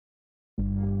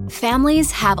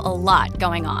Families have a lot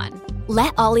going on.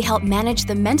 Let Ollie help manage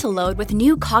the mental load with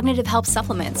new cognitive help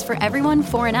supplements for everyone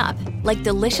 4 and up, like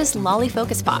delicious Lolly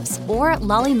Focus Pops or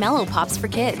Lolly Mellow Pops for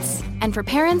kids. And for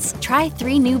parents, try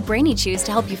 3 new Brainy Chews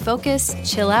to help you focus,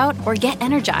 chill out, or get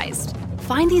energized.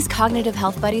 Find these cognitive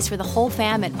health buddies for the whole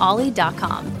fam at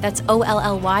ollie.com. That's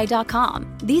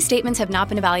OLLY.com. These statements have not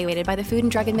been evaluated by the Food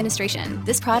and Drug Administration.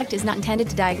 This product is not intended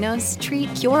to diagnose,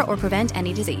 treat, cure, or prevent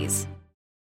any disease.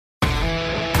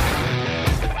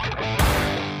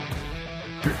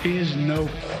 There is no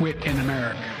quit in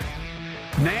America.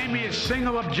 Name me a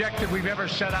single objective we've ever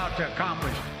set out to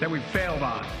accomplish that we've failed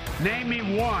on. Name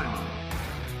me one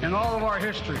in all of our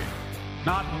history.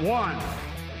 Not one.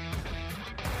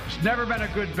 It's never been a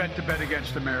good bet to bet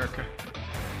against America.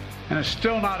 And it's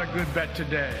still not a good bet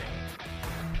today.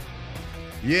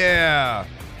 Yeah,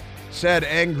 said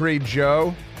Angry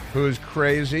Joe, who's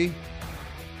crazy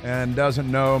and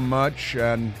doesn't know much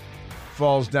and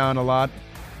falls down a lot.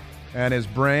 And his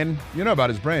brain, you know about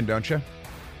his brain, don't you?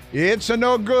 It's a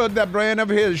no good, that brain of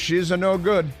his. She's a no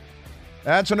good.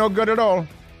 That's a no good at all.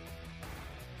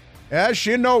 Yeah,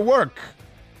 she no work.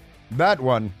 That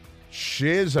one,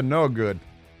 she's a no good.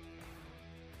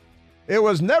 It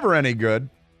was never any good.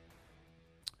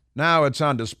 Now it's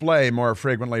on display more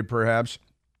frequently, perhaps.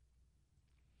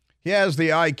 He has the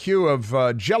IQ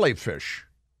of jellyfish.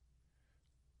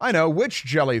 I know, which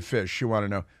jellyfish, you want to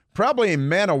know? Probably a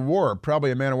man of war.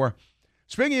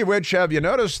 Speaking of which, have you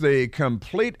noticed the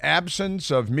complete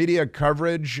absence of media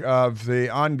coverage of the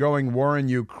ongoing war in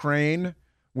Ukraine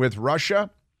with Russia?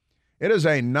 It is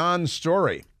a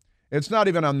non-story. It's not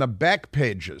even on the back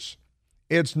pages.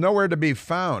 It's nowhere to be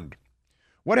found.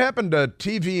 What happened to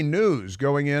TV news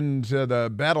going into the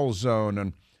battle zone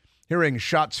and hearing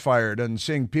shots fired and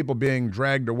seeing people being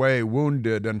dragged away,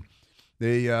 wounded, and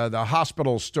the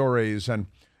hospital stories and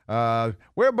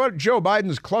where about Joe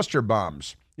Biden's cluster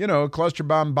bombs? You know, cluster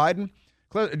bomb Biden.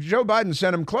 Joe Biden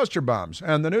sent him cluster bombs.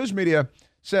 And the news media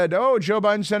said, oh, Joe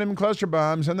Biden sent him cluster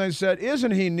bombs. And they said,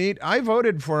 isn't he neat? I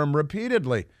voted for him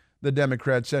repeatedly, the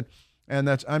Democrats said. And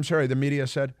the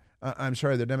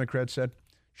Democrats said,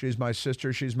 she's my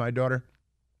sister, she's my daughter.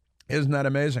 Isn't that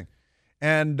amazing?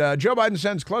 And Joe Biden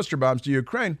sends cluster bombs to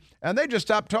Ukraine, and they just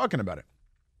stopped talking about it.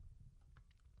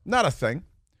 Not a thing.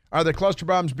 Are the cluster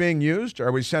bombs being used?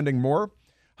 Are we sending more?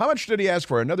 How much did he ask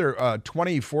for? Another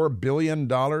 $24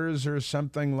 billion or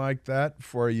something like that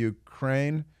for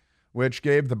Ukraine, which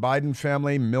gave the Biden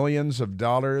family millions of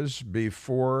dollars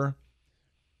before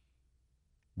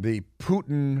the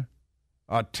Putin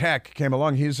attack came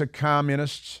along. He's a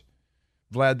communist.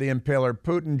 Vlad the Impaler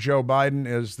Putin. Joe Biden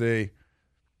is the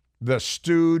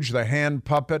stooge, the hand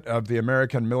puppet of the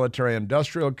American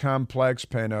military-industrial complex.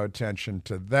 Pay no attention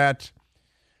to that.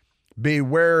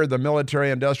 Beware the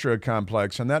military-industrial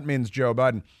complex, and that means Joe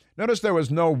Biden. Notice there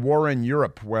was no war in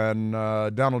Europe when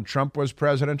Donald Trump was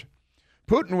president.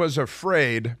 Putin was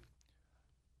afraid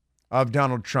of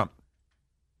Donald Trump.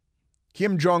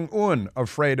 Kim Jong-un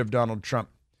afraid of Donald Trump.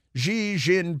 Xi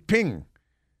Jinping,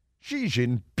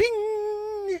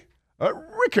 a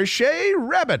ricochet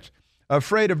rabbit,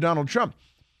 afraid of Donald Trump.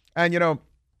 And, you know,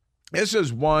 this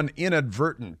is one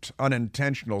inadvertent,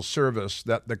 unintentional service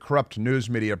that the corrupt news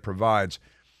media provides.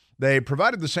 They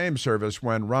provided the same service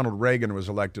when Ronald Reagan was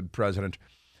elected president.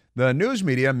 The news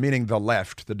media, meaning the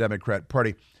left, the Democrat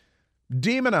Party,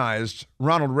 demonized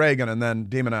Ronald Reagan and then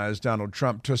demonized Donald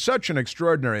Trump to such an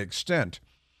extraordinary extent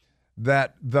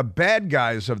that the bad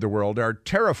guys of the world are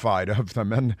terrified of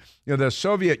them. And you know, the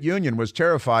Soviet Union was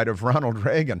terrified of Ronald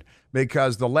Reagan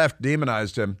because the left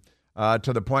demonized him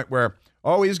to the point where,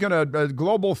 oh, he's going to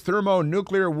global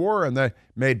thermonuclear war. And they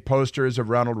made posters of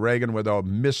Ronald Reagan with a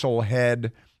missile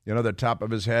head. You know, the top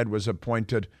of his head was a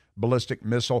pointed ballistic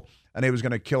missile, and he was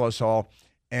going to kill us all.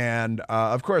 And,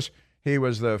 of course, he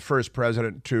was the first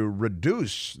president to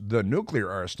reduce the nuclear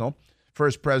arsenal,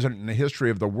 first president in the history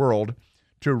of the world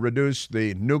to reduce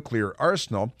the nuclear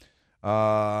arsenal.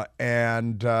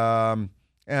 And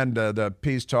the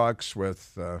peace talks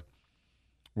with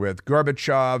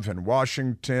Gorbachev and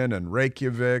Washington and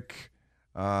Reykjavik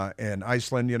and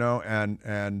Iceland, you know, and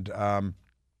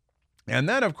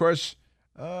then, of course,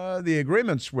 the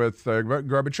agreements with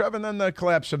Gorbachev and then the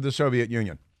collapse of the Soviet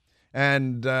Union.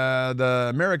 And the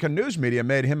American news media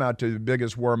made him out to be the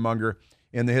biggest warmonger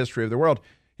in the history of the world.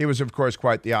 He was, of course,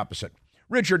 quite the opposite.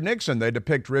 Richard Nixon, they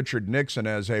depict Richard Nixon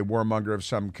as a warmonger of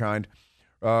some kind.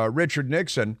 Richard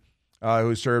Nixon,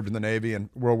 who served in the Navy in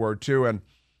World War II,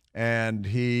 and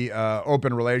he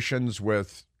opened relations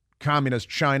with communist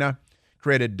China,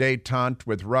 created détente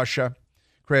with Russia,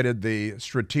 created the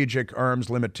Strategic Arms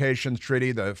Limitations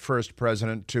Treaty, the first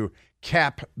president to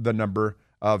cap the number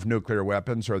of nuclear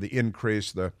weapons or the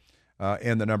increase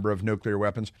in the number of nuclear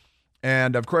weapons.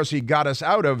 And, of course, he got us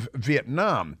out of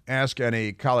Vietnam. Ask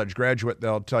any college graduate,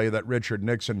 they'll tell you that Richard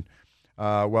Nixon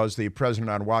was the president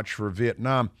on watch for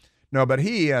Vietnam. No, but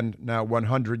he and now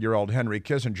 100-year-old Henry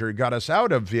Kissinger got us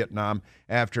out of Vietnam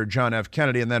after John F.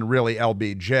 Kennedy, and then really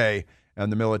LBJ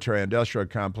and the military-industrial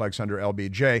complex under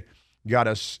LBJ got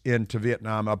us into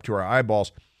Vietnam up to our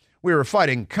eyeballs. We were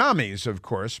fighting commies, of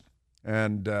course,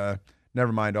 and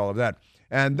never mind all of that.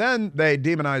 And then they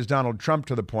demonized Donald Trump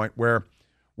to the point where,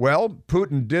 well,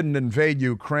 Putin didn't invade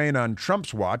Ukraine on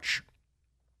Trump's watch,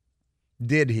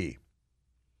 did he?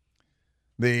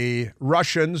 The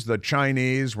Russians, the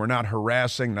Chinese were not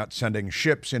harassing, not sending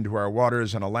ships into our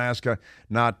waters in Alaska,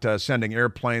 not sending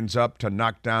airplanes up to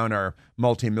knock down our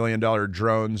multi-million-dollar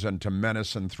drones and to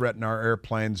menace and threaten our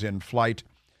airplanes in flight.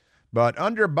 But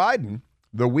under Biden,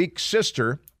 the weak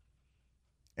sister,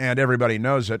 and everybody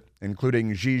knows it,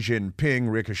 including Xi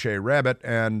Jinping, Ricochet Rabbit,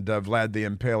 and Vlad the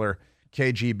Impaler,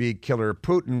 KGB killer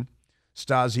Putin,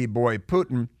 Stasi boy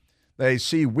Putin, they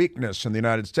see weakness in the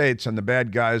United States, and the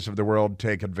bad guys of the world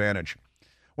take advantage.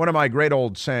 One of my great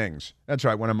old sayings, that's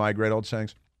right, one of my great old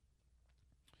sayings,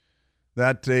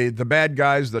 that the bad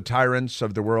guys, the tyrants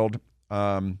of the world,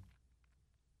 are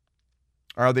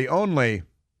the only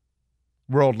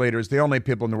world leaders, the only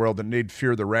people in the world that need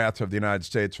fear the wrath of the United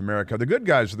States of America. The good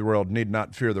guys of the world need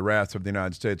not fear the wrath of the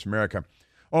United States of America.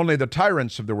 Only the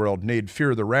tyrants of the world need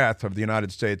fear the wrath of the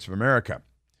United States of America.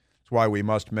 Why we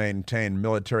must maintain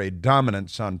military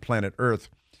dominance on planet Earth,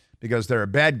 because there are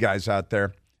bad guys out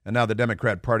there, and now the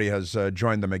Democrat Party has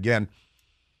joined them again.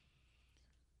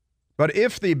 But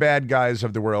if the bad guys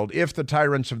of the world, if the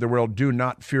tyrants of the world do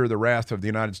not fear the wrath of the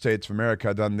United States of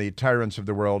America, then the tyrants of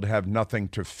the world have nothing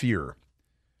to fear.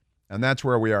 And that's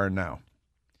where we are now.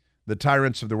 The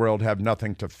tyrants of the world have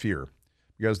nothing to fear,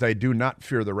 because they do not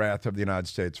fear the wrath of the United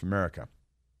States of America.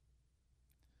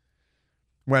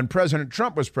 When President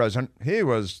Trump was president, he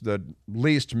was the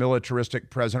least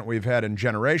militaristic president we've had in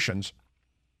generations.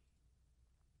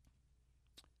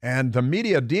 And the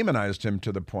media demonized him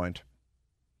to the point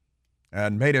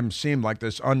and made him seem like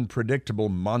this unpredictable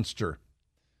monster,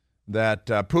 that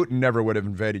Putin never would have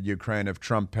invaded Ukraine if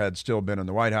Trump had still been in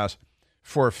the White House,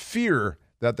 for fear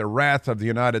that the wrath of the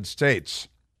United States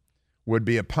would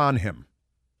be upon him.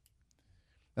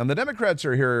 And the Democrats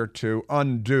are here to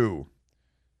undo.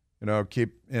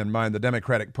 Keep in mind the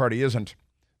Democratic Party isn't.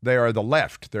 They are the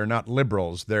left. They're not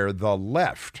liberals. They're the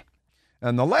left.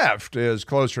 And the left is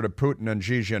closer to Putin and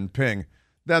Xi Jinping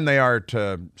than they are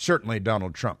to certainly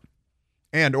Donald Trump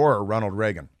and or Ronald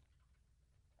Reagan.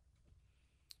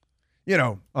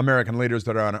 American leaders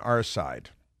that are on our side.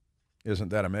 Isn't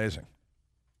that amazing?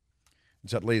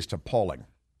 It's at least appalling.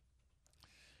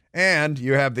 And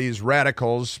you have these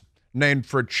radicals named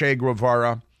for Che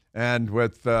Guevara and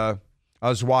with a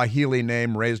Swahili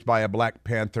name raised by a Black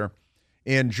Panther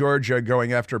in Georgia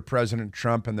going after President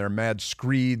Trump and their mad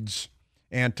screeds,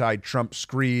 anti-Trump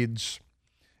screeds,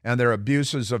 and their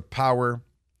abuses of power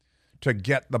to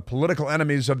get the political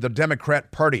enemies of the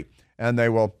Democrat Party. And they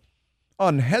will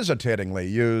unhesitatingly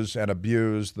use and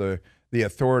abuse the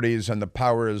authorities and the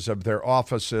powers of their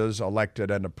offices, elected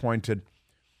and appointed,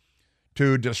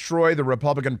 to destroy the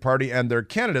Republican Party and their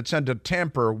candidates and to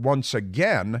tamper once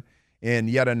again in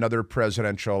yet another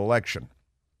presidential election.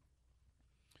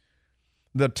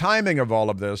 The timing of all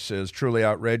of this is truly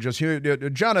outrageous.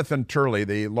 Jonathan Turley,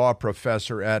 the law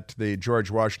professor at the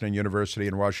George Washington University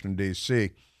in Washington,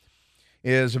 D.C.,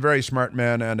 is a very smart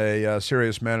man and a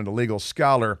serious man and a legal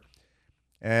scholar.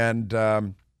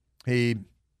 And he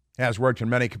has worked in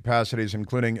many capacities,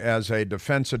 including as a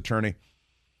defense attorney.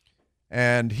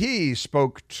 And he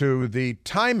spoke to the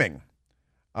timing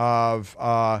of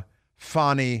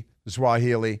Fani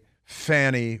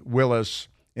Willis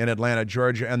in Atlanta,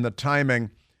 Georgia, and the timing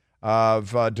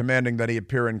of demanding that he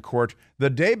appear in court the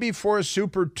day before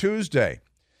Super Tuesday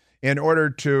in order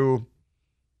to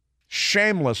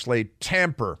shamelessly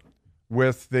tamper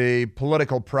with the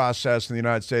political process in the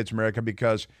United States of America,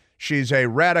 because she's a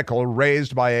radical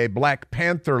raised by a Black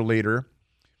Panther leader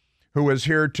who is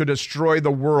here to destroy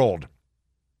the world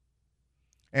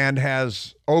and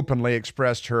has openly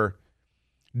expressed her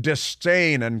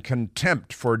disdain and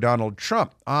contempt for Donald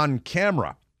Trump on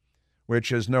camera,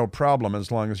 which is no problem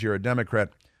as long as you're a Democrat.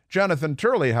 Jonathan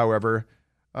Turley, however,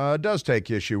 does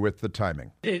take issue with the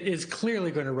timing. It is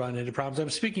clearly going to run into problems. I'm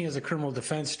speaking as a criminal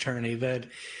defense attorney that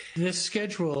this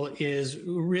schedule is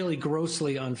really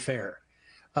grossly unfair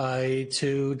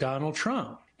to Donald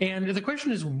Trump. And the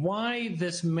question is, why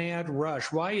this mad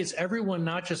rush? Why is everyone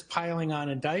not just piling on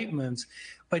indictments,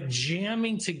 but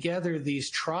jamming together these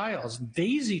trials,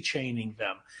 daisy chaining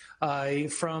them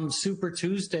from Super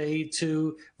Tuesday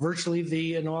to virtually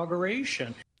the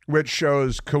inauguration? Which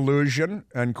shows collusion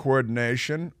and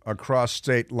coordination across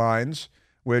state lines,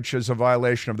 which is a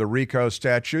violation of the RICO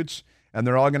statutes. And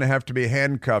they're all going to have to be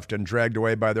handcuffed and dragged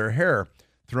away by their hair,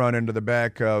 thrown into the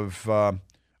back of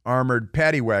armored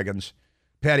paddy wagons.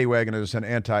 Paddy wagon is an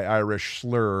anti-Irish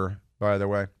slur, by the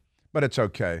way, but it's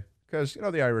okay because,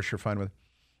 the Irish are fine with it.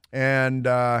 And,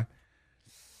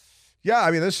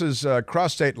 this is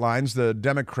cross-state lines, the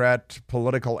Democrat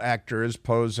political actors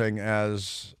posing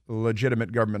as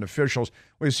legitimate government officials.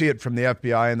 We see it from the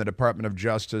FBI and the Department of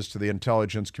Justice to the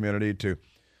intelligence community to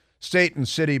state and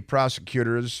city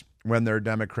prosecutors when they're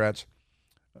Democrats,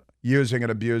 using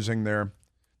and abusing their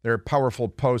powerful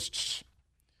posts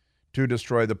to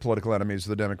destroy the political enemies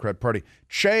of the Democrat Party.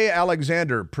 Che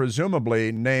Alexander,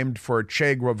 presumably named for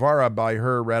Che Guevara by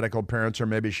her radical parents, or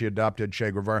maybe she adopted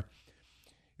Che Guevara.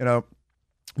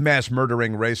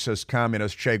 Mass-murdering, racist,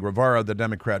 communist Che Guevara. The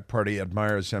Democrat Party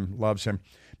admires him, loves him.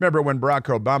 Remember when Barack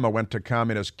Obama went to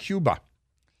communist Cuba,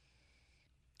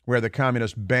 where the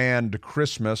communists banned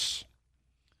Christmas?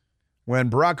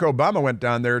 When Barack Obama went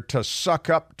down there to suck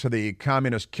up to the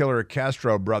communist killer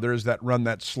Castro brothers that run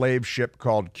that slave ship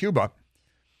called Cuba,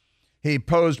 he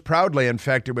posed proudly. In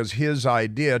fact, it was his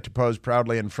idea to pose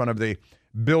proudly in front of the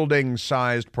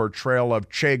building-sized portrayal of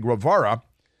Che Guevara,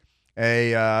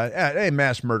 a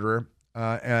mass murderer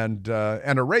and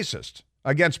a racist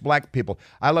against black people.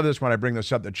 I love this when I bring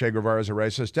this up, that Che Guevara is a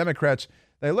racist. Democrats,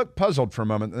 they look puzzled for a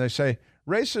moment, and they say,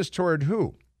 racist toward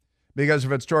who? Because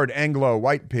if it's toward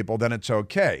Anglo-white people, then it's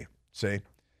okay, see?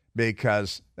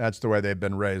 Because that's the way they've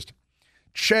been raised.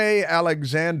 Che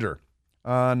Alexander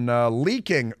on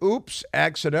leaking,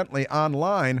 accidentally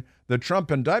online, the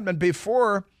Trump indictment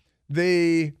before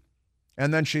and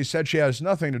then she said she has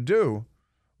nothing to do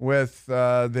with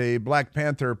the Black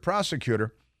Panther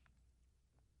prosecutor.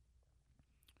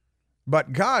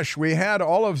 But gosh, we had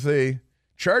all of the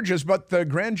charges, but the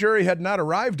grand jury had not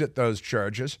arrived at those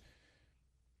charges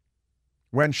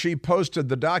when she posted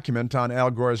the document on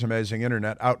Al Gore's amazing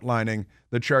internet outlining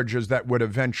the charges that would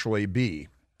eventually be.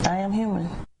 I am human.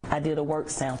 I did a work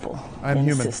sample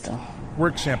the system.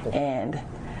 Work sample. And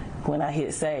when I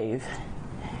hit save,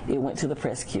 it went to the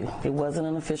press queue. It wasn't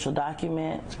an official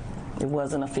document. It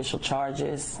wasn't official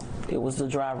charges. It was the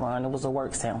dry run. It was a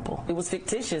work sample. It was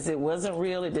fictitious. It wasn't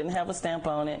real. It didn't have a stamp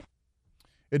on it.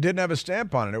 It didn't have a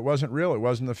stamp on it. It wasn't real. It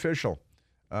wasn't official.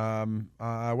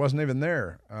 I wasn't even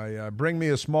there. Bring me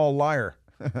a small liar.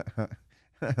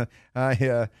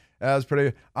 I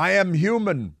am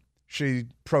human, she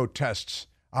protests.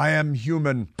 I am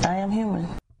human. I am human.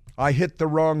 I hit the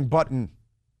wrong button.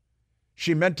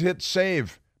 She meant to hit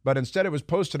save, but instead it was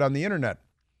posted on the internet.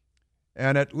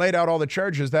 And it laid out all the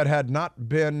charges that had not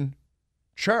been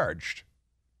charged.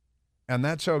 And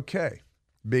that's okay,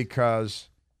 because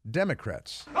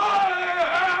Democrats.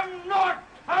 I am not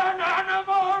an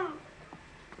animal.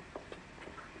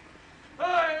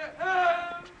 I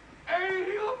am a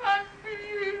human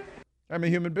being. I'm a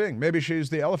human being. Maybe she's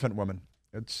the elephant woman.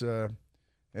 It's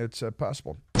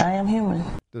possible. I am human.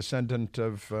 Descendant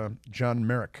of John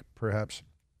Merrick, perhaps.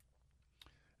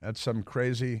 That's some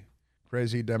crazy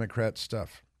Democrat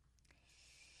stuff.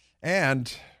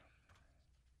 And,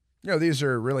 these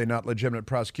are really not legitimate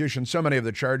prosecutions. So many of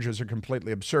the charges are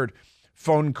completely absurd.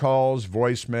 Phone calls,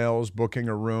 voicemails, booking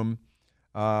a room,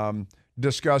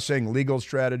 discussing legal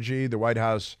strategy. The White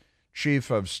House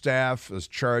chief of staff is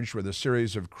charged with a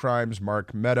series of crimes,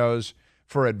 Mark Meadows,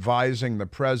 for advising the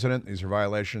president. These are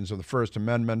violations of the First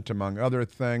Amendment, among other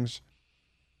things.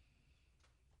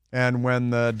 And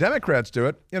when the Democrats do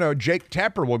it, Jake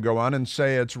Tapper will go on and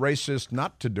say it's racist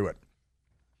not to do it.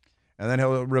 And then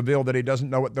he'll reveal that he doesn't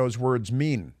know what those words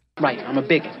mean. Right, I'm a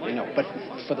bigot, but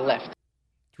for the left.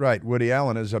 That's right, Woody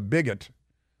Allen is a bigot,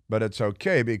 but it's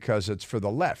okay because it's for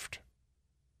the left.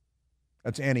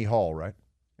 That's Annie Hall, right?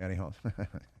 Annie Hall.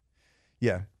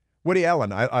 Yeah. Woody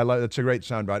Allen, I love. It's a great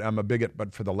soundbite. I'm a bigot,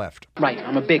 but for the left. Right,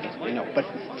 I'm a bigot, but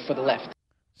for the left.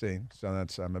 See, so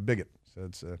that's I'm a bigot. So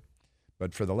it's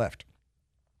but for the left.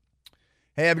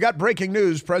 Hey, I've got breaking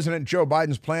news. President Joe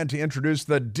Biden's plan to introduce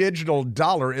the digital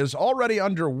dollar is already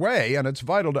underway, and it's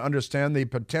vital to understand the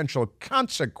potential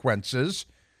consequences.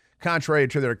 Contrary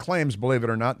to their claims, believe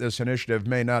it or not, this initiative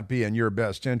may not be in your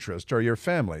best interest or your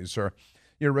family's or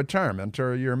your retirement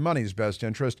or your money's best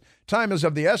interest. Time is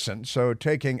of the essence, so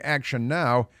taking action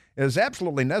now is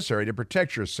absolutely necessary to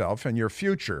protect yourself and your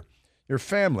future, your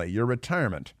family, your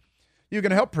retirement. You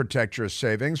can help protect your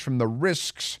savings from the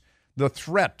risks, the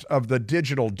threat of the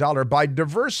digital dollar by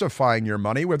diversifying your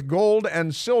money with gold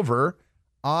and silver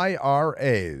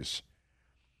IRAs.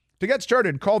 To get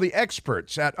started, call the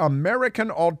experts at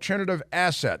American Alternative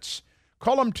Assets.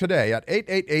 Call them today at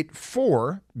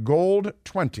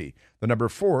 888-4-GOLD-20. The number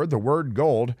 4, the word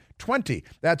gold, 20.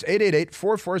 That's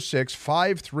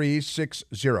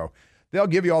 888-446-5360. They'll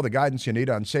give you all the guidance you need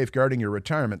on safeguarding your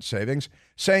retirement savings.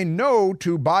 Say no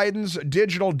to Biden's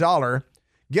digital dollar.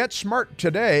 Get smart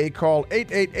today. Call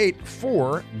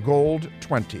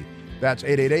 888-4-GOLD-20. That's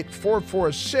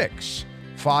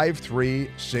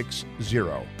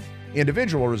 888-446-5360.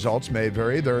 Individual results may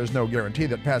vary. There is no guarantee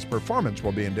that past performance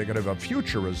will be indicative of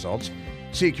future results.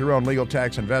 Seek your own legal,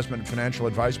 tax, investment, and financial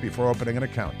advice before opening an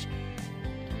account.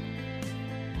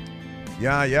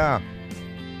 Yeah.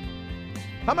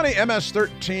 How many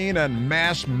MS-13 and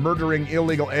mass-murdering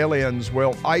illegal aliens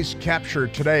will ICE capture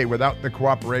today without the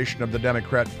cooperation of the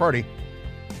Democrat Party?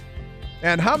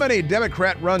 And how many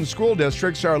Democrat-run school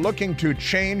districts are looking to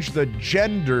change the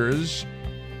genders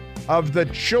of the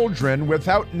children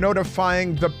without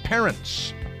notifying the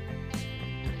parents?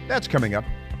 That's coming up.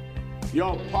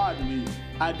 Y'all pardon me.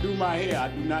 I do my hair. I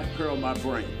do not curl my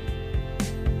brain.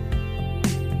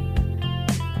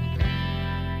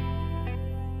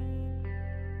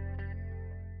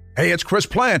 Hey, it's Chris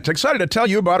Plant. Excited to tell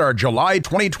you about our July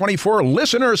 2024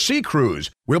 Listener Sea Cruise.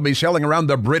 We'll be sailing around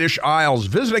the British Isles,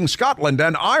 visiting Scotland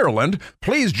and Ireland.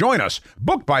 Please join us.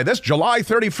 Book by this July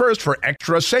 31st for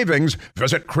extra savings.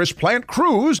 Visit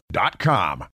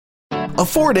ChrisPlantCruise.com.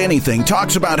 Afford Anything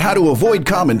talks about how to avoid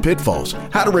common pitfalls,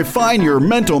 how to refine your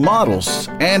mental models,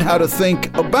 and how to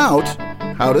think about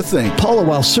how to think. Paula,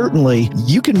 while certainly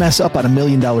you can mess up on $1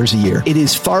 million a year, it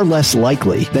is far less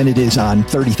likely than it is on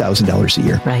 $30,000 a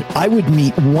year. Right. I would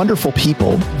meet wonderful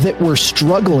people that were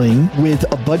struggling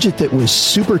with a budget that was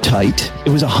super tight. It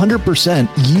was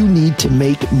 100% you need to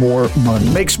make more money.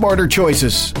 Make smarter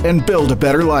choices and build a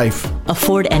better life.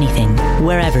 Afford Anything,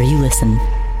 wherever you listen.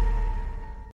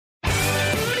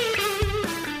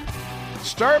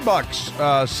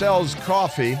 Starbucks sells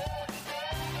coffee,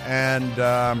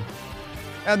 and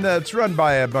it's run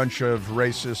by a bunch of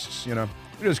racists. You know,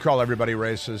 you just call everybody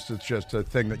racist. It's just a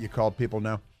thing that you call people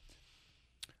now.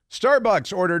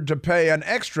 Starbucks ordered to pay an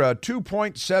extra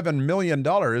 $2.7 million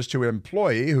to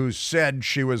employee who said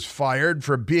she was fired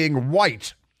for being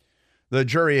white. The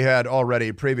jury had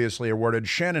already previously awarded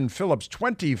Shannon Phillips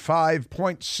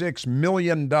 $25.6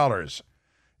 million. This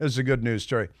is a good news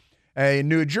story. A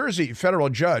New Jersey federal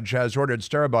judge has ordered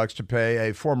Starbucks to pay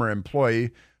a former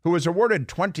employee who was awarded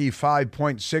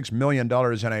 $25.6 million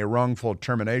in a wrongful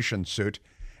termination suit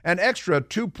an extra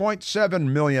 $2.7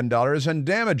 million in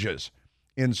damages,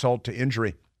 insult to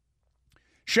injury.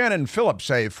 Shannon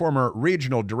Phillips, a former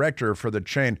regional director for the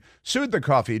chain, sued the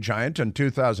coffee giant in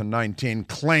 2019,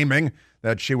 claiming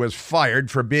that she was fired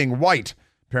for being white.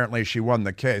 Apparently, she won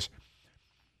the case.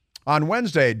 On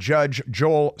Wednesday, Judge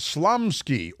Joel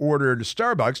Slomsky ordered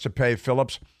Starbucks to pay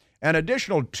Phillips an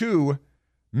additional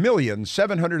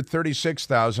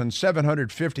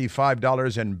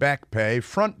 $2,736,755 in back pay,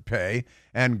 front pay,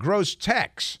 and gross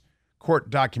tax, court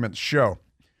documents show.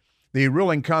 The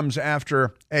ruling comes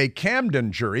after a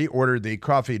Camden jury ordered the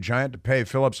coffee giant to pay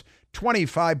Phillips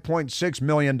 $25.6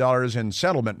 million in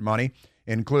settlement money,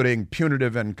 including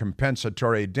punitive and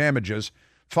compensatory damages,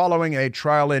 following a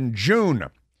trial in June.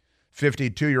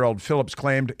 52-year-old Phillips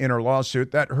claimed in her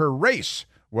lawsuit that her race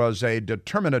was a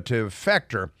determinative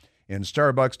factor in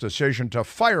Starbucks' decision to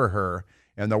fire her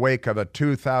in the wake of a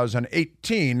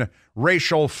 2018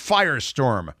 racial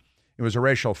firestorm. It was a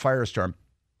racial firestorm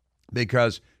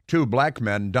because two black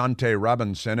men, Dante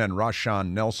Robinson and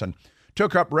Rashawn Nelson,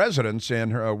 took up residence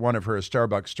in one of her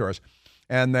Starbucks stores.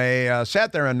 And they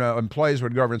sat there, and employees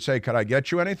would go over and say, "Could I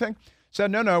get you anything?"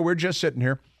 Said, no, we're just sitting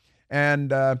here.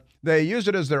 And they used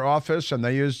it as their office, and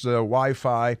they used the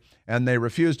Wi-Fi, and they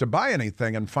refused to buy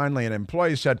anything. And finally, an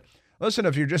employee said, "Listen,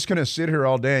 if you're just going to sit here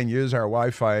all day and use our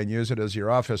Wi-Fi and use it as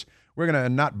your office, we're going to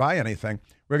not buy anything.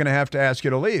 We're going to have to ask you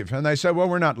to leave." And they said, "Well,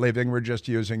 we're not leaving. We're just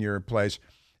using your place,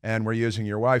 and we're using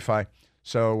your Wi-Fi.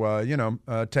 So,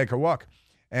 take a walk."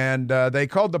 And they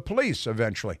called the police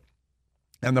eventually.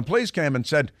 And the police came and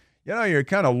said, "You're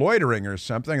kind of loitering or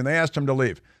something," and they asked him to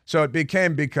leave. So it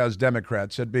became, because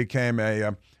Democrats, it became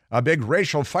a big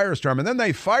racial firestorm. And then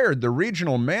they fired the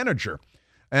regional manager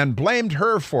and blamed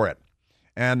her for it.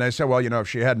 And they said, well, if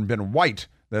she hadn't been white,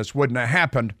 this wouldn't have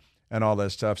happened, and all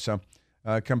this stuff. So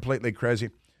completely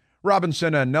crazy.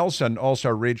 Robinson and Nelson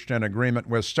also reached an agreement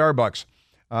with Starbucks.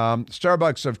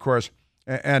 Starbucks, of course,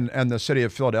 and the city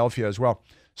of Philadelphia as well.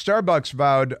 Starbucks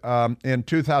vowed in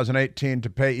 2018 to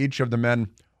pay each of the men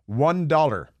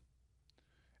 $1.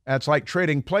 That's like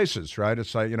trading places, right?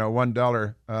 It's like,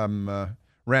 $1,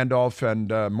 Randolph and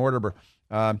Mortimer,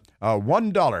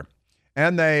 $1.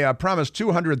 And they promised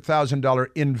 $200,000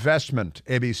 investment.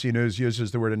 ABC News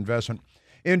uses the word investment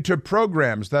into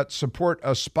programs that support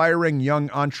aspiring young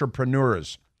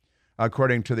entrepreneurs,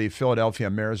 according to the Philadelphia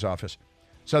mayor's office.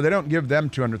 So they don't give them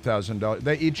 $200,000.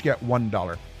 They each get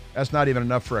 $1. That's not even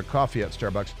enough for a coffee at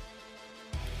Starbucks.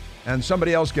 And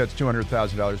somebody else gets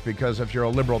 $200,000 because if you're a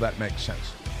liberal, that makes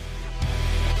sense.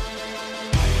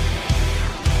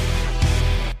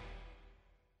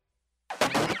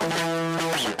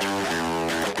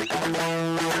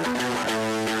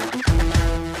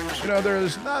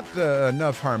 There's not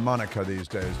enough harmonica these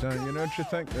days, don't you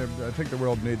think? I think the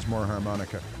world needs more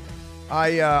harmonica.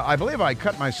 I believe I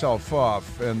cut myself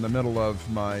off in the middle of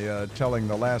my telling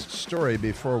the last story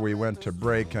before we went to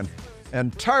break, and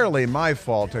entirely my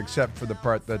fault, except for the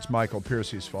part that's Michael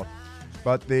Piercy's fault.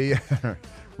 But the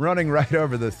running right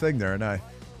over the thing there, and I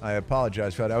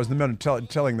apologize for that. I was in the middle of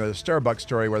telling the Starbucks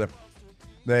story where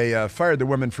they fired the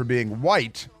woman for being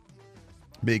white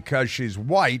because she's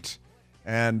white,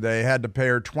 and they had to pay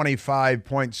her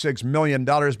 $25.6 million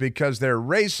because they're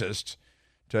racist,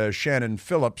 to Shannon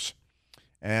Phillips.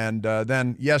 And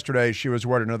then yesterday she was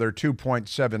awarded another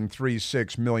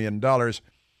 $2.736 million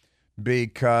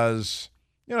because,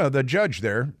 the judge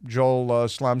there, Joel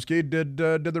Slomsky, did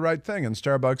the right thing. And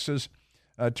Starbucks is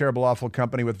a terrible, awful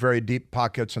company with very deep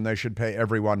pockets, and they should pay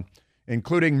everyone,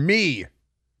 including me.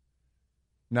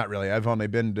 Not really. I've only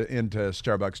been into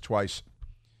Starbucks twice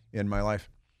in my life.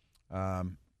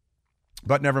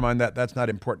 But never mind that. That's not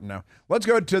important now. Let's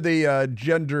go to the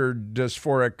gender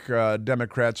dysphoric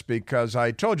Democrats, because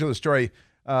I told you the story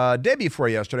day before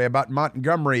yesterday about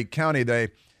Montgomery County.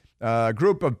 A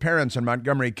group of parents in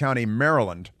Montgomery County,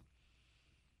 Maryland,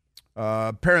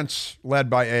 parents led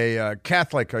by a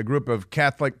group of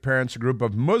Catholic parents, a group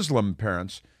of Muslim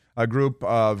parents, a group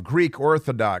of Greek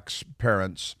Orthodox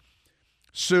parents,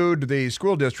 sued the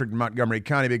school district in Montgomery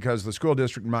County because the school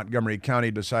district in Montgomery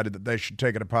County decided that they should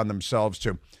take it upon themselves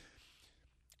to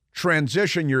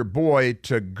transition your boy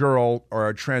to girl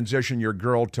or transition your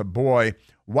girl to boy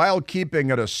while keeping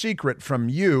it a secret from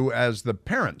you as the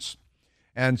parents.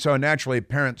 And so naturally,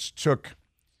 parents took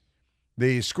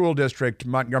the school district,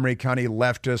 Montgomery County,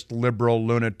 leftist, liberal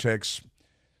lunatics,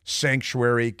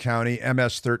 sanctuary county,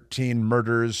 MS-13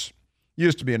 murders,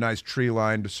 used to be a nice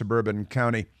tree-lined suburban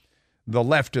county. The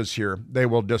leftists here, they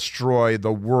will destroy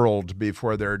the world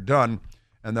before they're done,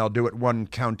 and they'll do it one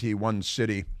county, one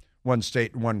city, one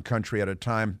state, one country at a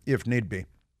time, if need be.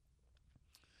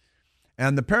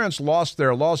 And the parents lost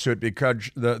their lawsuit because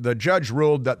the judge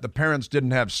ruled that the parents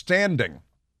didn't have standing.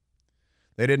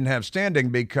 They didn't have standing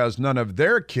because none of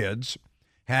their kids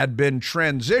had been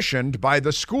transitioned by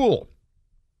the school.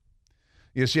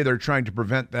 You see, they're trying to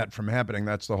prevent that from happening.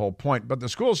 That's the whole point. But the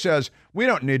school says, we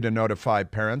don't need to notify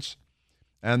parents.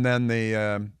 And then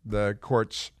the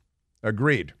courts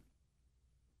agreed,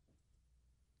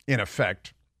 in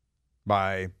effect,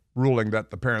 by ruling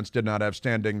that the parents did not have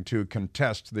standing to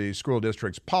contest the school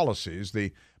district's policies.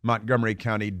 The Montgomery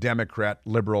County Democrat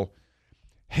liberal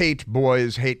hate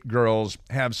boys, hate girls,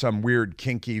 have some weird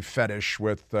kinky fetish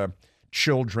with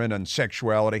children and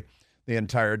sexuality. The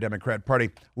entire Democrat Party.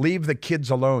 Leave the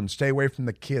kids alone. Stay away from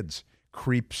the kids.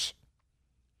 Creeps.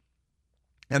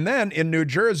 And then in New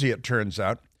Jersey, it turns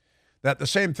out that the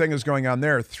same thing is going on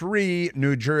there. 3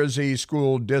 New Jersey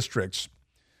school districts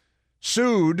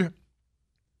sued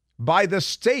by the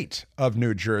state of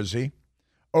New Jersey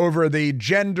over the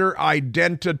gender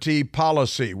identity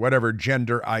policy, whatever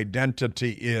gender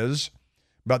identity is.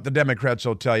 But the Democrats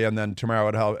will tell you, and then tomorrow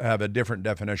it'll have a different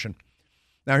definition.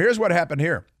 Now, here's what happened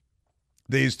here.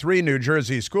 These 3 New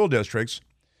Jersey school districts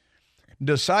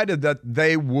decided that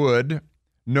they would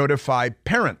notify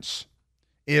parents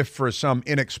if for some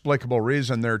inexplicable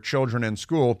reason their children in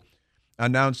school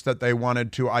announced that they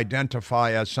wanted to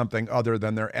identify as something other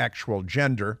than their actual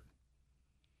gender.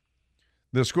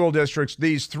 The school districts,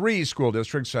 these 3 school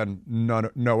districts and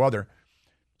no other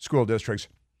school districts,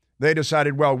 they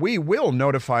decided, well, we will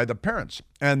notify the parents.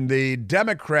 And the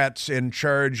Democrats in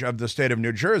charge of the state of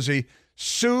New Jersey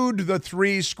sued the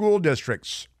 3 school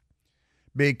districts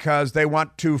because they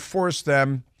want to force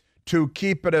them to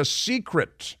keep it a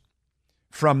secret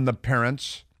from the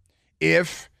parents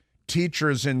if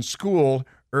teachers in school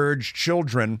urge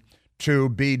children to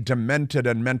be demented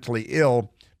and mentally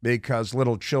ill because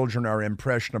little children are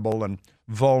impressionable and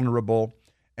vulnerable,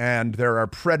 and there are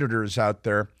predators out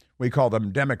there. We call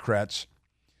them Democrats.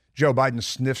 Joe Biden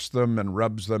sniffs them and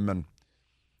rubs them and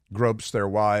gropes their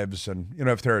wives and,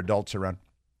 if there are adults around.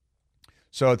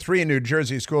 So 3 New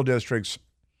Jersey school districts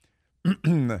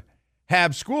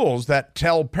have schools that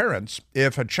tell parents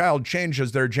if a child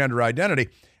changes their gender identity,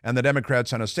 and the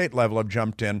Democrats on a state level have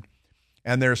jumped in,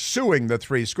 and they're suing the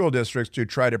 3 school districts to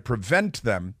try to prevent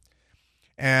them.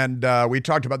 And we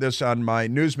talked about this on my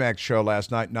Newsmax show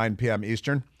last night, 9 p.m.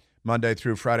 Eastern, Monday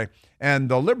through Friday. And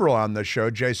the liberal on the show,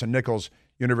 Jason Nichols,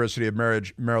 University of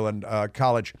Maryland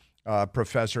College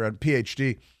professor and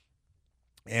PhD,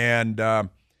 and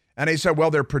he said, well,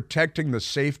 they're protecting the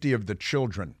safety of the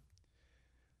children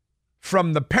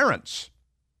from the parents,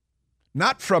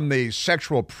 not from the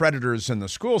sexual predators in the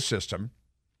school system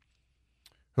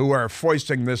who are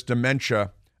foisting this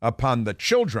dementia upon the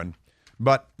children.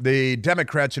 But the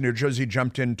Democrats in New Jersey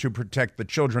jumped in to protect the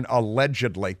children,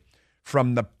 allegedly,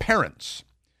 from the parents,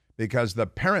 because the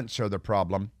parents are the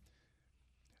problem,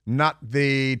 not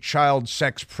the child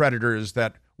sex predators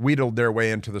that wheedled their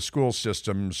way into the school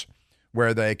systems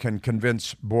where they can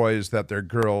convince boys that they're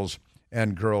girls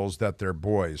and girls that they're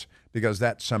boys, because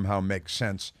that somehow makes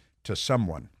sense to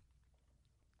someone.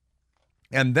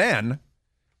 And then,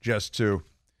 just to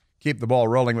keep the ball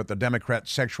rolling with the Democrat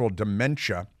sexual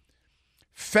dementia,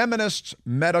 feminist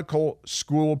medical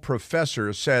school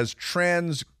professor says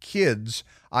trans kids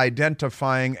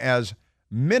identifying as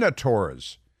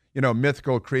minotaurs,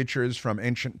 mythical creatures from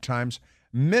ancient times,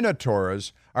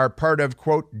 minotaurs are part of,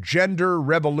 quote, gender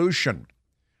revolution.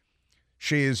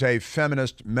 She's a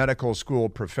feminist medical school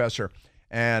professor,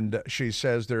 and she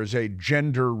says there's a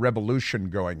gender revolution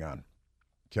going on,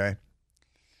 okay?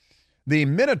 The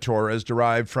minotaur is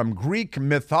derived from Greek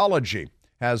mythology,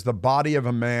 has the body of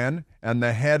a man and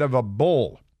the head of a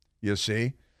bull, you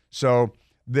see. So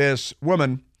this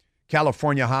woman,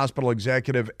 California hospital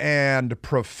executive and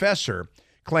professor,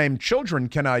 claimed children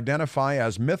can identify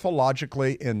as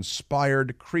mythologically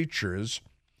inspired creatures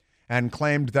and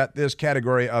claimed that this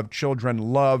category of children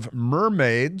love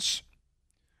mermaids,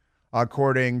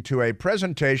 according to a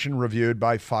presentation reviewed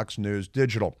by Fox News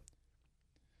Digital.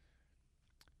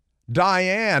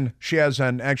 Diane, she has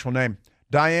an actual name,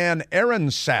 Diane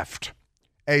Ehrensaft,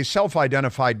 a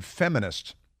self-identified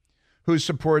feminist who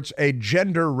supports a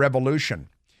gender revolution,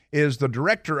 is the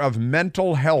director of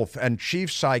mental health and chief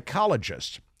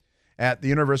psychologist at the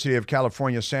University of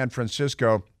California, San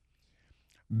Francisco,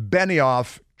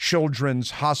 Benioff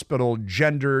Children's Hospital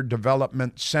Gender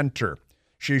Development Center.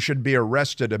 She should be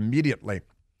arrested immediately.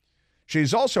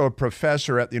 She's also a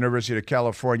professor at the University of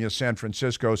California, San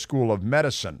Francisco School of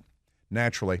Medicine,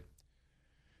 naturally.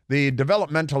 The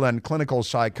developmental and clinical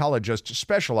psychologist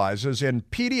specializes in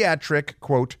pediatric,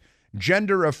 quote,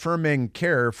 gender-affirming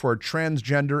care for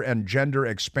transgender and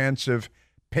gender-expansive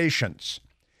patients.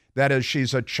 That is,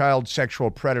 she's a child sexual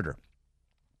predator.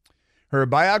 Her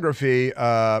biography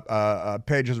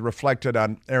pages reflected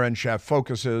on Ehrensaft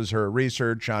focuses her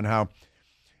research on how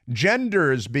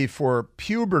genders before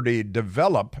puberty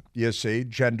develop, you see,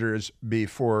 genders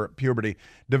before puberty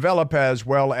develop, as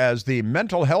well as the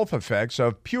mental health effects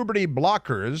of puberty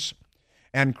blockers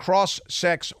and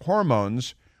cross-sex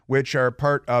hormones, which are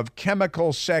part of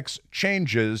chemical sex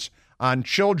changes on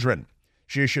children.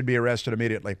 She should be arrested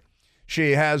immediately.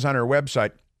 She has on her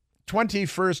website,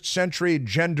 21st Century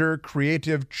Gender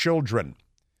Creative Children.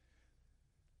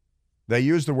 They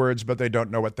use the words, but they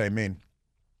don't know what they mean.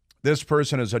 This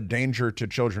person is a danger to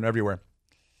children everywhere.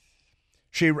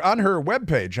 She, on her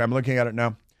webpage, I'm looking at it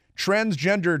now,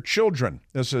 transgender children.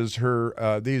 This is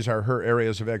her. These are her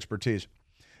areas of expertise.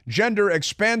 Gender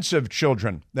expansive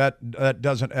children. That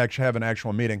doesn't actually have an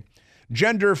actual meaning.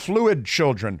 Gender fluid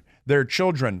children. They're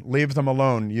children. Leave them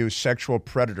alone, you sexual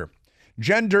predator.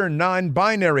 Gender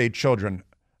non-binary children.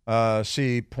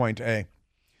 See point A.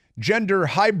 Gender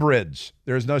hybrids.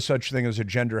 There's no such thing as a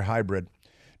gender hybrid.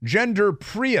 Gender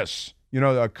Prius.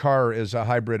 A car is a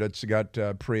hybrid. It's got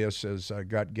Prius, has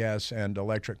got gas and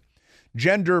electric.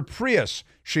 Gender Prius,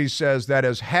 she says, that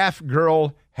is half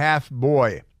girl, half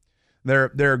boy.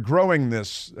 They're growing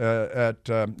this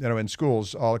in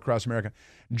schools all across America.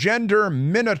 Gender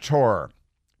Minotaur.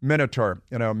 Minotaur,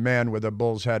 man with a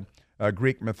bull's head,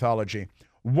 Greek mythology.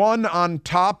 One on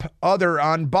top, other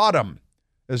on bottom.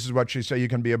 This is what she said. You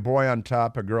can be a boy on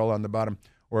top, a girl on the bottom,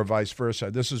 or vice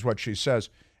versa. This is what she says.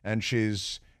 And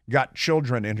she's got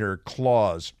children in her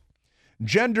claws.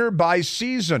 Gender by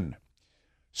season.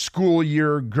 School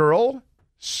year girl,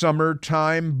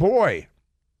 summertime boy.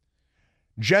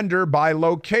 Gender by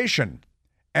location.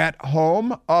 At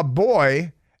home, a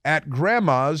boy. At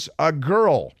grandma's, a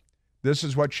girl. This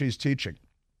is what she's teaching.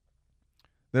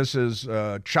 This is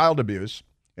child abuse.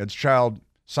 It's child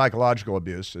psychological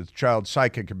abuse. It's child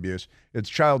psychic abuse. It's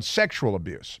child sexual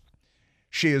abuse.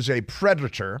 She is a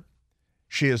predator.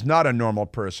 She is not a normal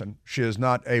person. She is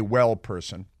not a well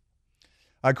person.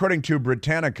 According to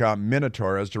Britannica,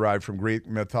 Minotaur, as derived from Greek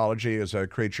mythology, is a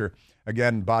creature,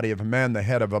 again, body of a man, the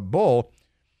head of a bull.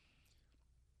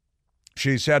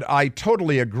 She said, I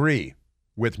totally agree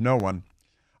with no one.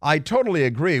 I totally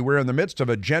agree we're in the midst of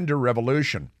a gender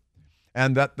revolution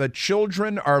and that the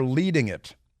children are leading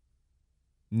it.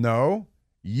 No,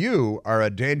 you are a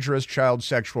dangerous child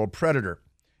sexual predator,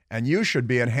 and you should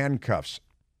be in handcuffs.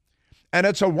 And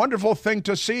it's a wonderful thing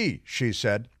to see, she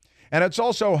said. And it's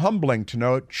also humbling to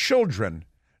know children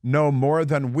know more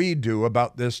than we do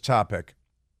about this topic.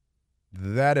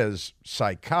 That is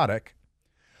psychotic.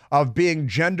 Of being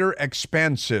gender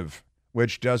expansive,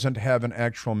 which doesn't have an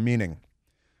actual meaning.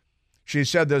 She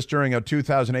said this during a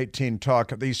 2018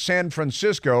 talk at the San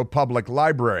Francisco Public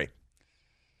Library.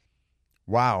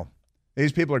 Wow.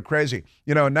 These people are crazy.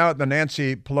 You know, now at the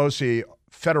Nancy Pelosi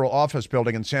federal office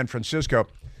building in San Francisco,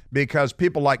 because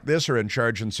people like this are in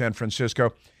charge in San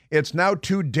Francisco, it's now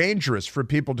too dangerous for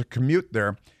people to commute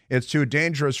there. It's too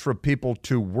dangerous for people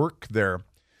to work there.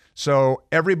 So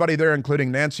everybody there,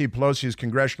 including Nancy Pelosi's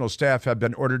congressional staff, have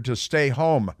been ordered to stay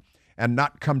home and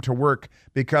not come to work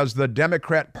because the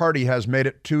Democrat Party has made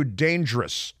it too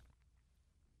dangerous.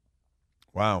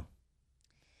 Wow.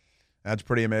 That's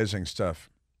pretty amazing stuff.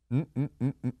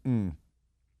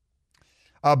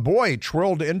 A boy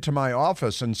twirled into my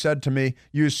office and said to me,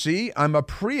 you see, I'm a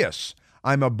Prius.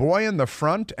 I'm a boy in the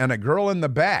front and a girl in the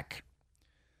back.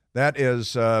 That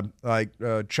is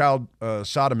child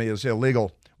sodomy is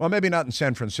illegal. Well, maybe not in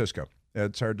San Francisco.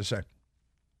 It's hard to say.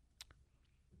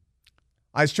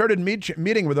 I started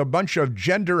meeting with a bunch of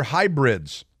gender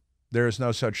hybrids. There is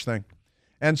no such thing.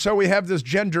 And so we have this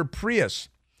gender Prius.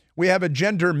 We have a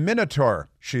gender Minotaur,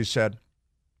 she said.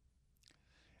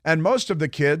 And most of the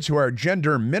kids who are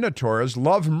gender Minotaurs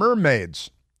love mermaids.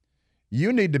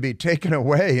 You need to be taken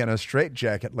away in a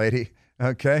straitjacket, lady,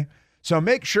 okay? So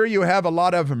make sure you have a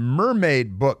lot of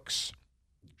mermaid books.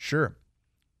 Sure.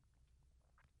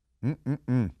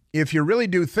 If you really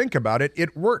do think about it,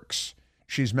 it works.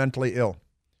 She's mentally ill.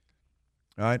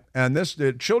 All right?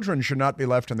 And children should not be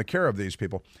left in the care of these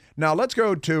people. Now, let's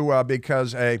go to,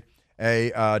 because a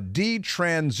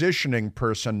detransitioning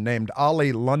person named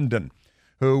Ollie London,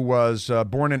 who was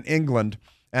born in England,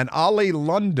 and Ollie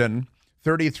London,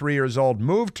 33 years old,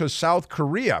 moved to South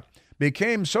Korea,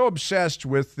 became so obsessed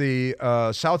with the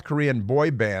South Korean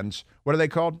boy bands, what are they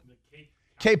called?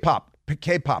 K-pop,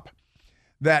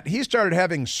 that he started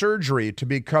having surgery to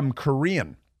become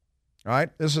Korean. All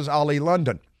right, this is Ollie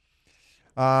London,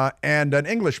 and an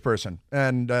English person,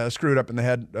 and screwed up in the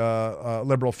head,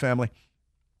 liberal family,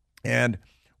 and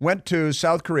went to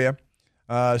South Korea,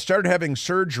 started having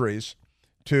surgeries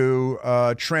to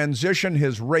transition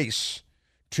his race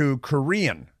to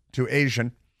Korean, to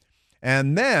Asian.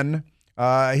 And then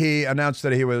he announced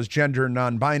that he was gender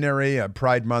non-binary,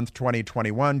 Pride Month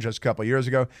 2021, just a couple of years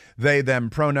ago. They, them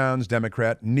pronouns,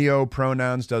 Democrat.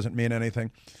 Neo-pronouns, doesn't mean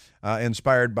anything.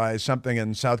 Inspired by something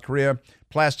in South Korea.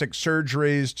 Plastic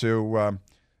surgeries to,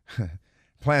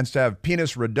 plans to have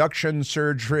penis reduction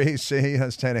surgery, see,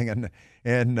 standing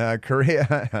in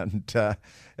Korea. And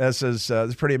this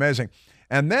is pretty amazing.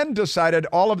 And then decided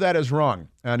all of that is wrong,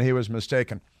 and he was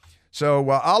mistaken. So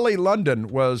Ollie London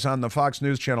was on the Fox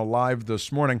News Channel live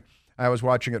this morning. I was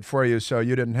watching it for you, so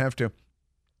you didn't have to.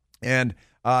 And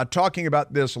talking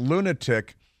about this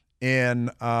lunatic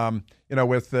in,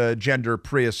 with gender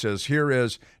Priuses. Here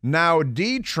is now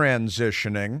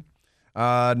detransitioning,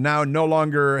 now no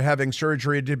longer having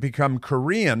surgery to become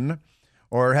Korean,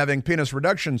 or having penis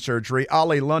reduction surgery,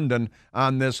 Ollie London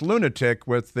on this lunatic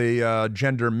with the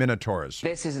gender Minotaurs.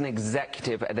 This is an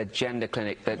executive at the Gender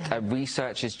Clinic that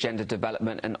researches gender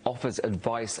development and offers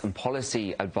advice and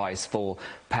policy advice for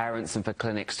parents and for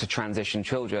clinics to transition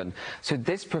children. So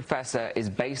this professor is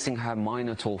basing her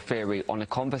Minotaur theory on a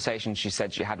conversation she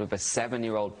said she had with a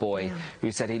 7-year-old boy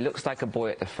who said he looks like a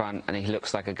boy at the front and he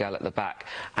looks like a girl at the back.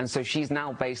 And so she's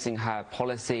now basing her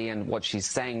policy and what she's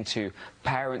saying to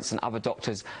parents and other doctors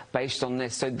based on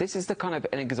this. So this is the kind of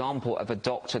an example of a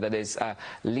doctor that is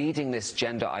leading this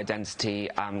gender identity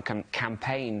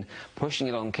campaign, pushing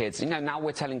it on kids. You know, now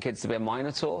we're telling kids to be a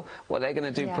Minotaur. What they're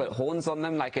going to do, put horns on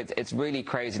them? Like, it's really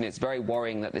crazy, and it's very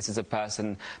worrying that this is a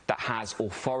person that has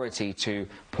authority to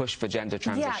push for gender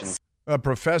transition. Yes. A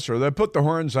professor. They put the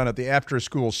horns on at the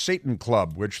after-school Satan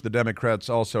Club, which the Democrats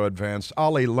also advanced.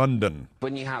 Ollie London.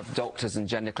 When you have doctors and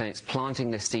gender clinics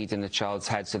planting this seed in the child's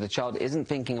head, so the child isn't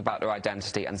thinking about their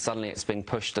identity and suddenly it's being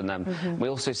pushed on them. We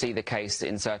also see the case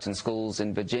in certain schools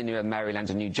in Virginia,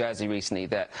 Maryland and New Jersey recently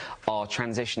that are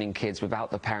transitioning kids without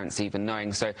the parents even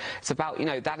knowing. So it's about,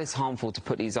 that is harmful to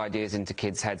put these ideas into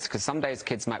kids' heads, because some days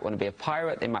kids might want to be a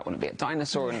pirate, they might want to be a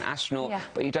dinosaur, an astronaut,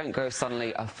 but you don't go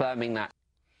suddenly affirming that.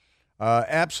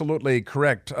 Absolutely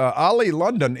correct. Ollie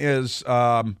London is,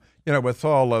 with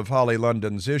all of Ollie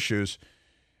London's issues,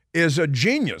 is a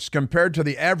genius compared to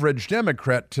the average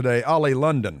Democrat today. Ollie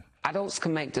London. Adults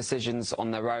can make decisions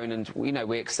on their own, and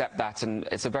we accept that, and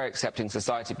it's a very accepting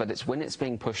society, but it's when it's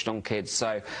being pushed on kids.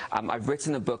 So I've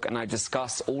written a book and I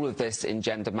discuss all of this in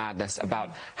Gender Madness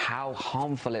about how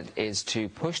harmful it is to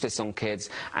push this on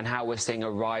kids, and how we're seeing a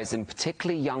rise in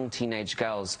particularly young teenage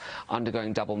girls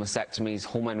undergoing double mastectomies,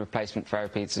 hormone replacement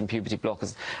therapies and puberty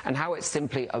blockers, and how it's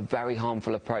simply a very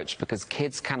harmful approach because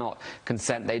kids cannot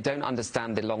consent. They don't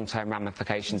understand the long-term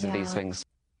ramifications of these things.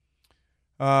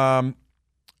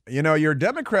 Your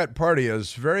Democrat Party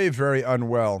is very, very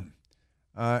unwell.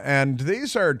 And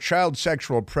these are child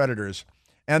sexual predators,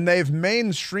 and they've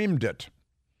mainstreamed it.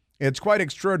 It's quite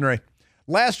extraordinary.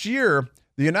 Last year,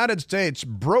 the United States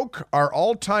broke our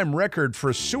all-time record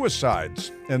for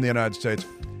suicides in the United States.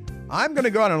 I'm going to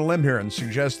go out on a limb here and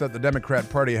suggest that the Democrat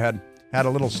Party had a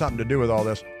little something to do with all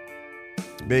this.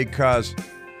 Because,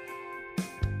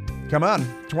 come on,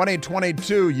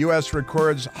 2022, U.S.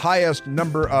 records highest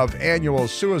number of annual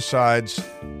suicides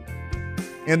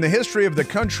in the history of the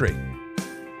country.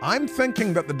 I'm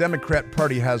thinking that the Democrat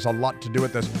Party has a lot to do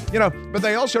with this. But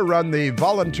they also run the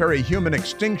voluntary human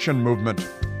extinction movement.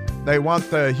 They want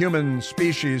the human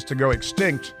species to go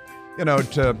extinct,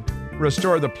 to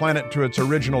restore the planet to its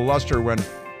original luster when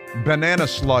banana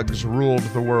slugs ruled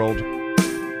the world.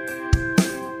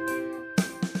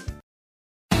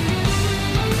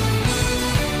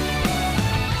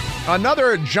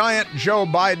 Another giant Joe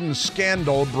Biden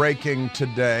scandal breaking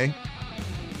today.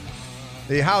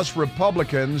 The House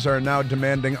Republicans are now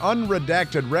demanding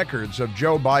unredacted records of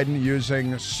Joe Biden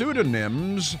using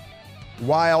pseudonyms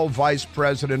while Vice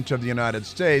President of the United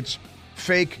States,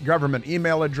 fake government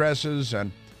email addresses,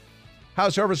 and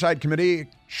House Oversight Committee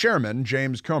Chairman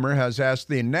James Comer has asked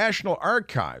the National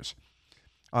Archives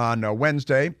on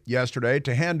Wednesday, yesterday,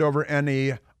 to hand over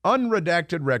any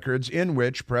unredacted records in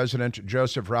which President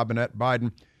Joseph Robinette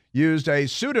Biden used a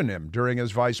pseudonym during his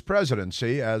vice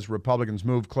presidency as Republicans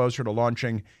move closer to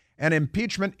launching an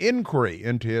impeachment inquiry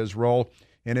into his role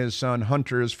in his son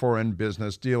Hunter's foreign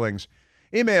business dealings.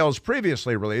 Emails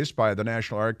previously released by the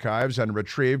National Archives and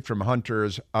retrieved from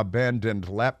Hunter's abandoned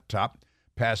laptop,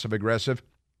 passive-aggressive,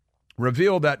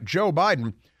 reveal that Joe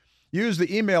Biden used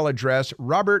the email address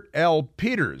Robert L.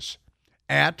 Peters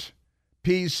at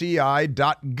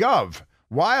PCI.gov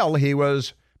while he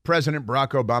was President Barack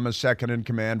Obama's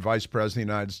second-in-command Vice President of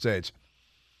the United States.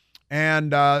 And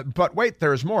but wait,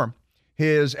 there's more.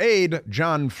 His aide,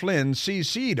 John Flynn,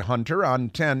 CC'd Hunter on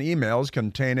 10 emails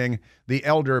containing the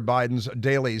elder Biden's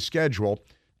daily schedule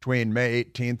between May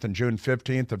 18th and June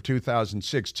 15th of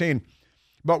 2016.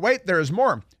 But wait, there's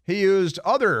more. He used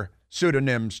other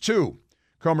pseudonyms, too.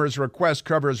 Comer's request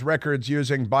covers records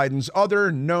using Biden's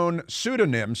other known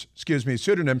pseudonyms.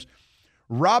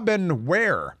 Robin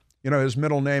Ware. His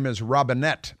middle name is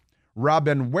Robinette.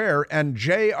 Robin Ware and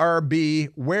J.R.B.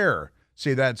 Ware.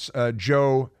 See, that's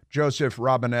Joseph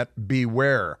Robinette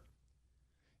Beware.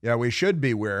 Yeah, we should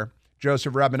beware.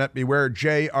 Joseph Robinette Beware,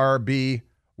 J.R.B.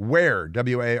 Ware,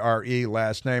 W-A-R-E,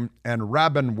 last name, and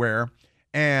Robin Ware,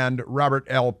 and Robert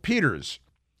L. Peters.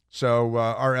 So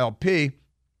RLP.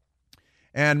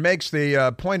 And makes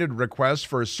the pointed requests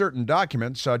for certain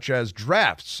documents, such as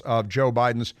drafts of Joe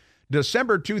Biden's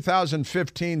December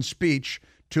 2015 speech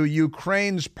to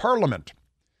Ukraine's parliament.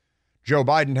 Joe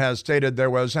Biden has stated there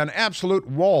was an absolute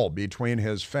wall between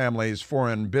his family's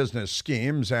foreign business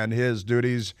schemes and his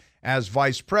duties as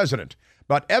vice president.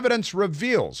 But evidence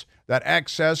reveals that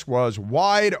access was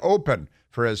wide open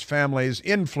for his family's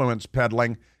influence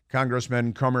peddling,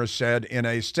 Congressman Comer said in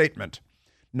a statement.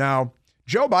 Now,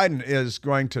 Joe Biden is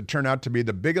going to turn out to be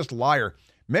the biggest liar,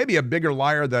 maybe a bigger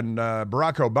liar than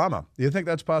Barack Obama. Do you think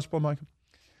that's possible, Michael?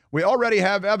 We already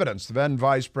have evidence. The then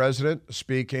vice president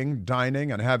speaking,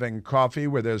 dining, and having coffee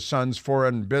with his son's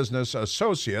foreign business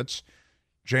associates,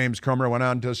 James Comer went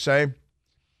on to say.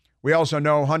 We also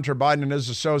know Hunter Biden and his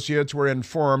associates were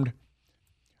informed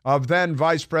of then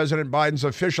Vice President Biden's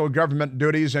official government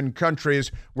duties in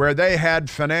countries where they had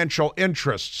financial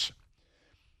interests.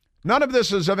 None of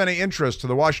this is of any interest to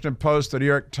the Washington Post, the New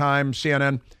York Times,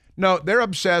 CNN. No, they're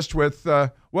obsessed with,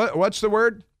 what's the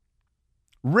word?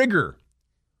 Rigor.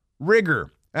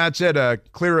 That's it, a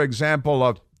clear example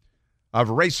of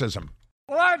racism.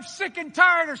 Well, I'm sick and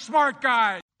tired of smart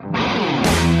guys.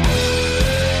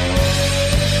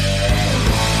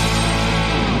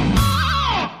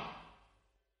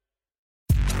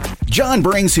 John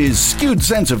brings his skewed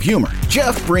sense of humor.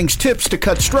 Jeff brings tips to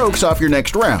cut strokes off your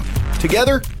next round.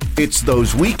 Together, it's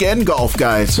those weekend golf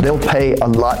guys. They'll pay a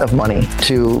lot of money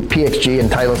to PXG and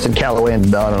Titleist and Callaway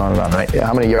and on and on and on, right?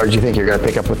 How many yards do you think you're going to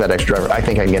pick up with that extra driver? I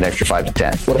think I can get an extra 5 to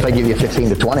 10. What if I give you 15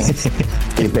 to 20?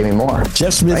 You pay me more.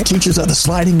 Jeff Smith teaches on the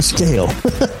sliding scale.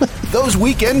 Those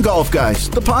Weekend Golf Guys,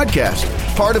 the podcast,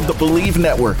 part of the Believe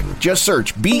Network. Just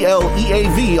search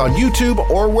BLEAV on YouTube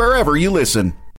or wherever you listen.